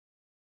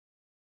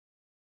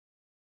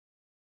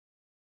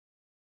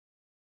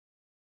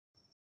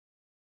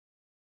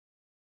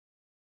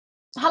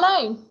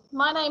Hello,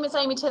 my name is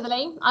Amy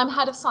Titherley. I'm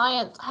Head of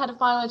Science, Head of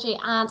Biology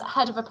and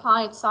Head of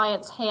Applied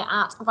Science here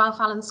at Ralph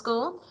Allen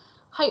School.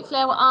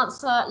 Hopefully I will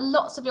answer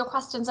lots of your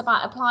questions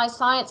about applied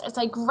science. It's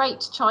a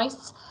great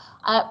choice.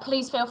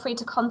 Please feel free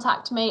to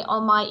contact me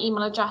on my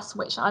email address,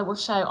 which I will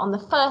show on the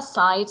first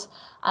slide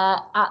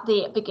at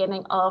the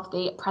beginning of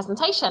the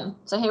presentation.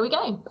 So here we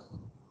go.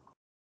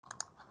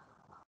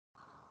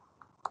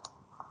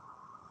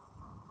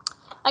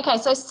 Okay,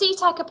 so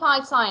CTEC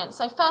Applied Science.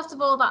 So first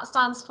of all, that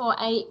stands for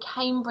a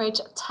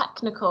Cambridge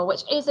Technical,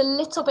 which is a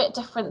little bit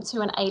different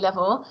to an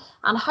A-level.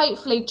 And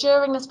hopefully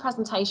during this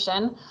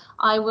presentation,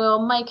 I will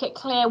make it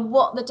clear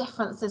what the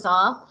differences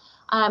are,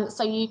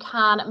 so you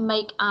can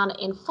make an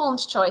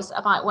informed choice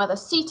about whether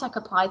CTEC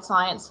Applied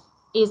Science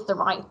is the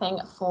right thing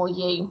for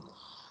you.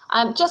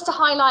 Just to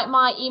highlight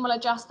my email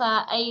address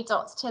there,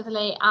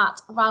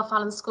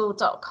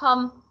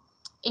 a.titherley@ralphallenschool.com,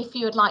 if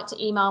you would like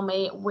to email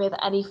me with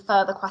any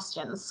further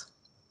questions.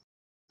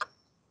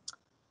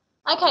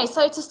 Okay,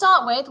 so to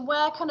start with,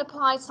 where can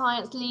applied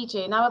science lead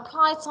you? Now,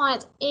 applied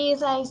science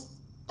is a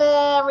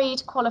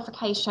varied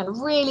qualification,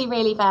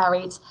 really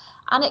varied,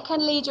 and it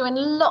can lead you in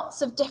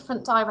lots of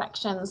different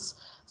directions.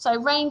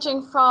 So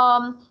ranging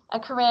from a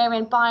career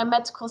in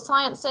biomedical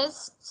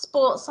sciences,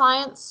 sports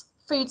science,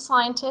 food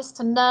scientist,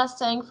 to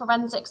nursing,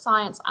 forensic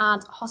science,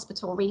 and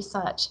hospital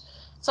research.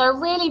 So a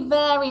really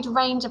varied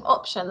range of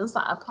options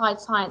that applied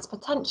science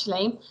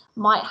potentially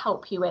might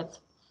help you with.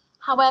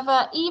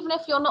 However, even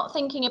if you're not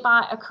thinking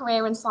about a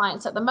career in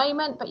science at the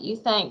moment, but you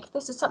think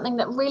this is something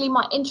that really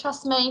might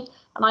interest me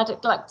and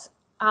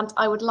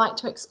I would like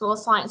to explore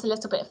science a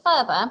little bit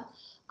further,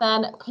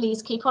 then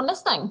please keep on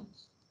listening.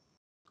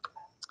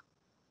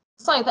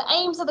 So the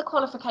aims of the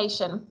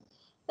qualification.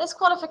 This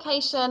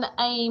qualification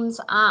aims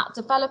at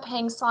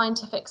developing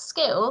scientific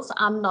skills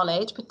and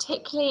knowledge,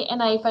 particularly in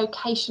a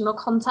vocational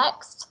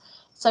context.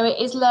 So it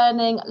is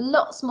learning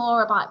lots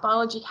more about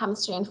biology,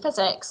 chemistry and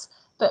physics,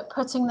 but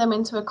putting them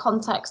into a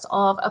context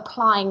of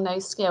applying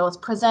those skills,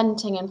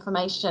 presenting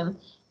information,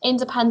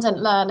 independent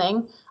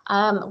learning,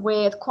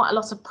 with quite a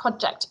lot of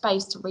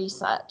project-based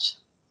research.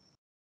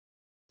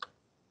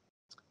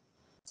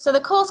 So the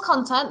course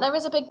content, there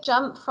is a big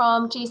jump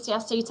from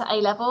GCSE to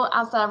A-level,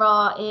 as there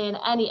are in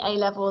any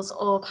A-levels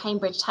or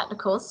Cambridge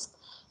Technicals.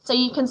 So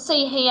you can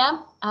see here,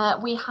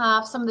 we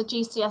have some of the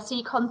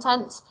GCSE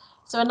content.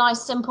 So a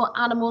nice simple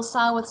animal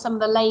cell with some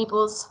of the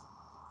labels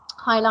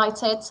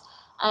highlighted,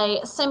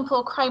 a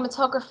simple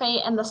chromatography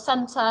in the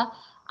center,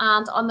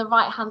 and on the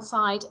right-hand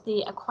side,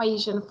 the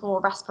equation for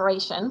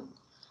respiration.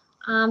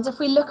 And if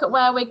we look at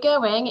where we're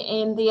going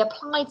in the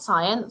applied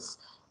science,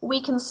 we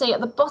can see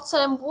at the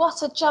bottom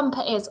what a jump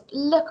it is.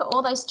 Look at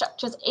all those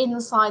structures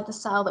inside the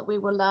cell that we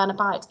will learn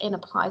about in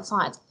applied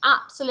science.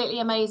 Absolutely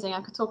amazing. I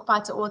could talk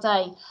about it all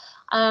day.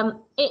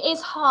 It is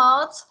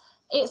hard,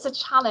 it's a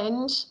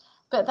challenge,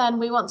 but then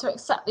we want to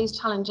accept these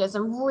challenges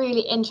and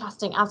really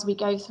interesting as we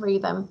go through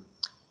them.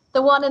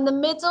 The one in the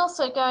middle,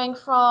 so going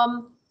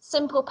from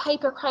simple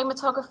paper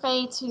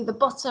chromatography to the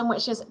bottom,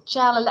 which is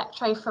gel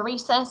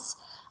electrophoresis,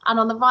 and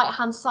on the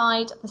right-hand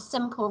side, the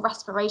simple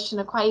respiration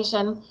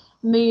equation,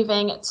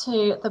 moving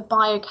to the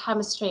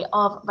biochemistry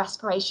of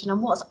respiration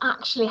and what's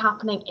actually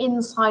happening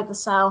inside the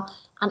cell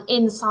and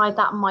inside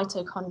that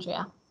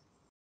mitochondria.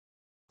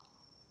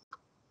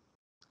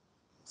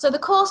 So the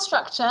course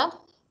structure,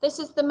 this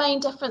is the main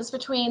difference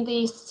between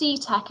the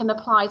CTEC and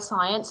applied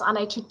science and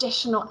a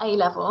traditional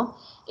A-level,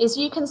 is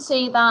you can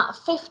see that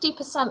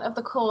 50% of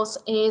the course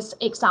is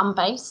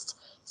exam-based.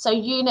 So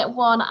Unit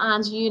 1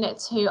 and Unit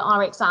 2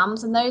 are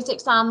exams, and those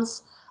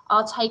exams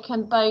are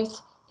taken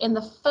both in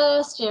the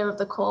first year of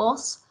the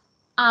course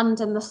and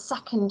in the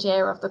second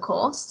year of the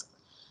course.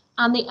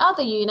 And the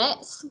other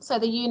units, so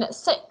the Unit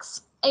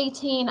 6,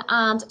 18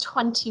 and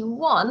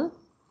 21,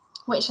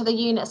 which are the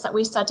units that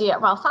we study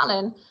at Ralph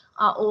Allen,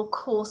 are all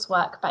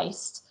coursework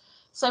based.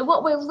 So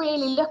what we're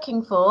really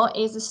looking for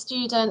is a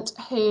student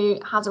who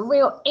has a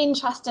real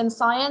interest in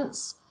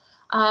science.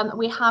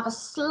 We have a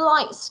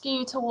slight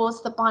skew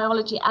towards the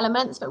biology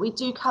elements, but we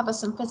do cover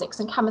some physics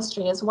and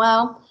chemistry as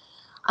well.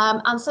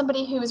 And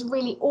somebody who is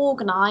really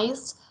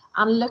organised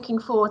and looking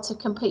forward to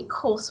complete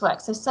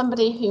coursework. So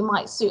somebody who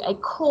might suit a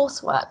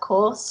coursework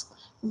course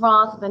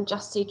rather than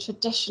just the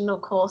traditional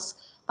course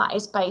that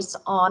is based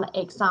on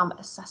exam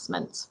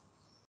assessment.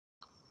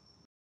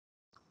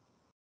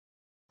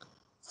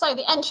 So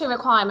the entry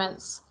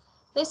requirements.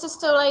 This is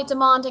still a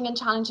demanding and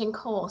challenging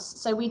course.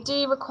 So we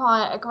do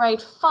require a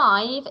grade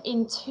 5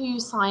 in 2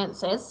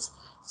 sciences.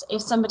 So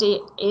if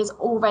somebody is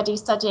already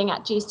studying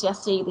at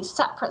GCSE, the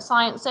separate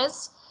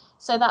sciences,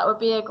 so that would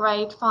be a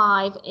grade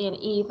 5 in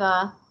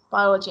either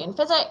biology and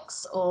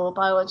physics or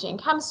biology and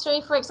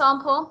chemistry, for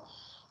example.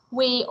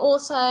 We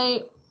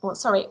also,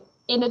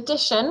 in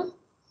addition,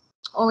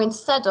 or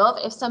instead of,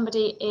 if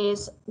somebody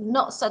is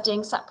not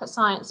studying separate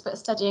science but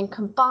studying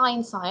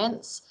combined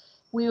science,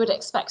 we would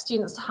expect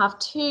students to have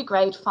 2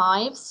 grade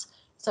 5s,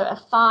 so a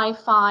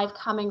 5-5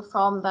 coming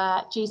from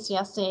their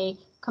GCSE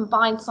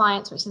combined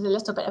science, which is a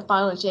little bit of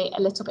biology,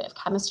 a little bit of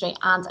chemistry,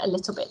 and a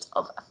little bit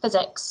of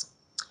physics.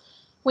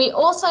 We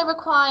also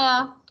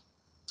require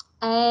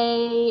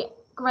a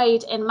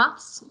grade in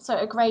maths, so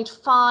a grade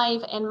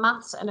 5 in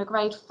maths and a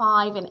grade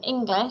 5 in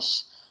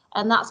English,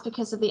 and that's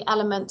because of the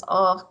element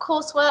of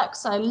coursework,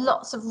 so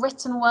lots of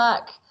written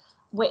work,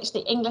 which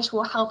the English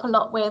will help a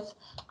lot with,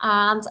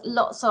 and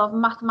lots of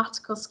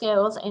mathematical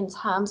skills in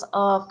terms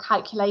of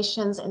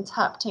calculations,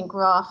 interpreting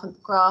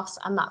graphs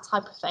and that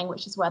type of thing,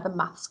 which is where the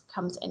maths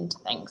comes into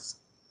things.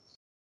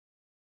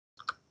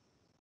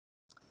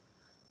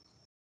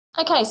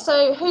 Okay,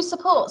 so who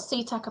supports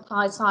CTEC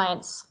Applied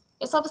Science?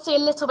 It's obviously a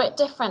little bit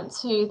different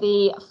to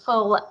the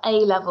full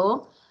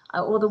A-level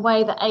or the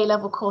way the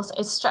A-level course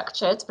is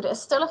structured, but it's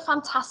still a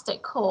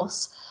fantastic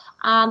course.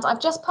 And I've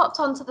just popped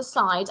onto the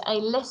slide a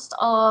list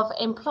of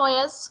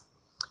employers,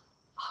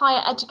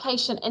 higher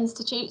education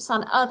institutes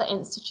and other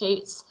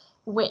institutes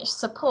which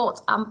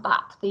support and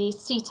back the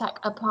CTEC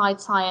Applied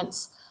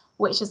Science,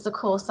 which is the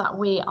course that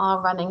we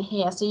are running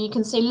here. So you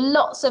can see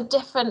lots of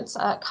different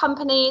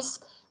companies,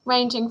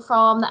 ranging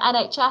from the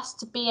NHS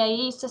to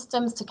BAE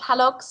Systems to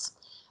Kellogg's,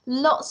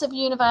 lots of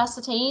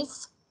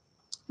universities,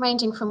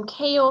 ranging from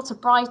Keele to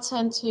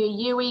Brighton to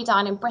UWE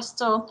down in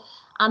Bristol,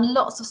 and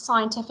lots of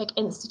scientific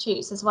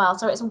institutes as well.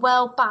 So it's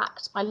well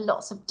backed by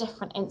lots of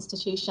different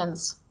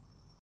institutions.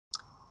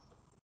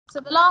 So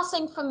the last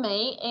thing from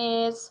me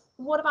is,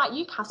 what about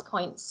UCAS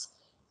points?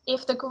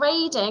 If the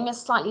grading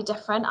is slightly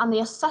different and the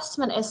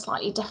assessment is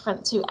slightly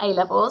different to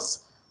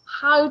A-levels,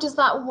 how does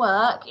that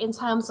work in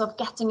terms of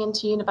getting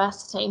into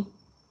university?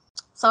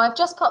 So I've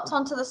just popped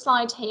onto the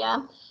slide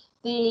here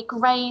the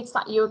grades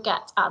that you'll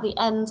get at the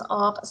end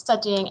of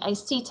studying a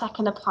CTEC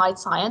in Applied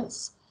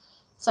Science.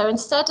 So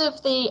instead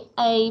of the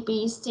A,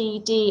 B,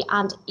 C, D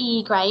and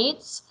E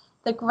grades,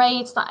 the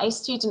grades that a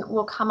student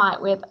will come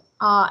out with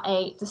are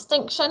a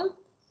distinction,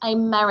 a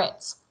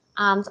merit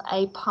and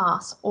a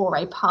pass or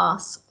a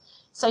pass.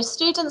 So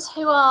students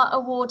who are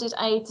awarded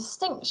a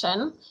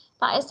distinction,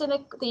 that is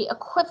the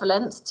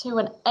equivalent to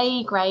an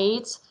A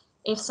grade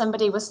if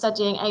somebody was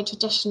studying a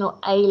traditional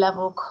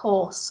A-level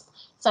course.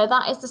 So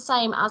that is the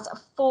same as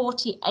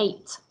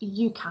 48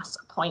 UCAS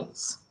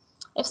points.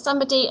 If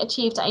somebody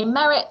achieved a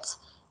merit,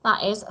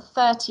 that is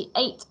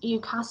 38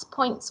 UCAS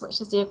points, which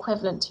is the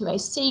equivalent to a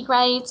C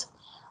grade,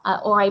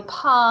 or a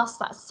pass,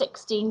 that's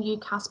 16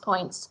 UCAS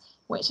points,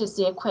 which is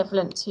the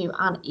equivalent to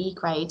an E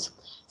grade.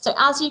 So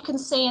as you can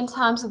see in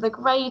terms of the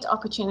grade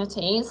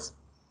opportunities,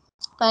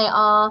 they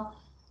are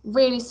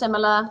really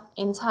similar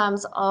in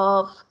terms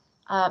of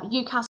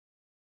UCAS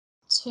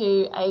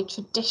to a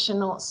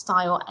traditional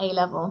style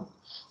A-level.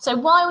 So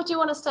why would you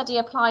want to study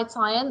applied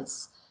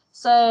science?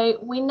 So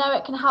we know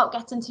it can help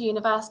get into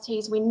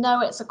universities. We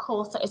know it's a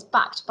course that is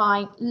backed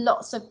by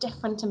lots of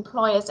different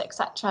employers,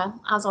 etc.,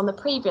 as on the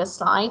previous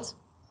slide.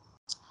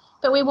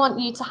 But we want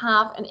you to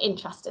have an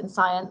interest in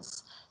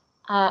science,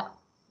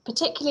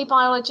 particularly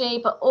biology,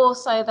 but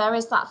also there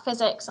is that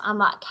physics and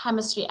that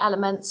chemistry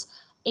element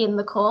in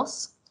the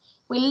course.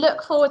 We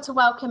look forward to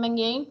welcoming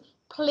you.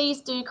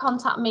 Please do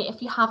contact me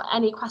if you have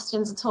any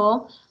questions at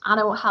all, and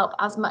I will help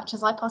as much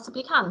as I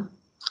possibly can.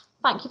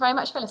 Thank you very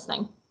much for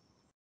listening.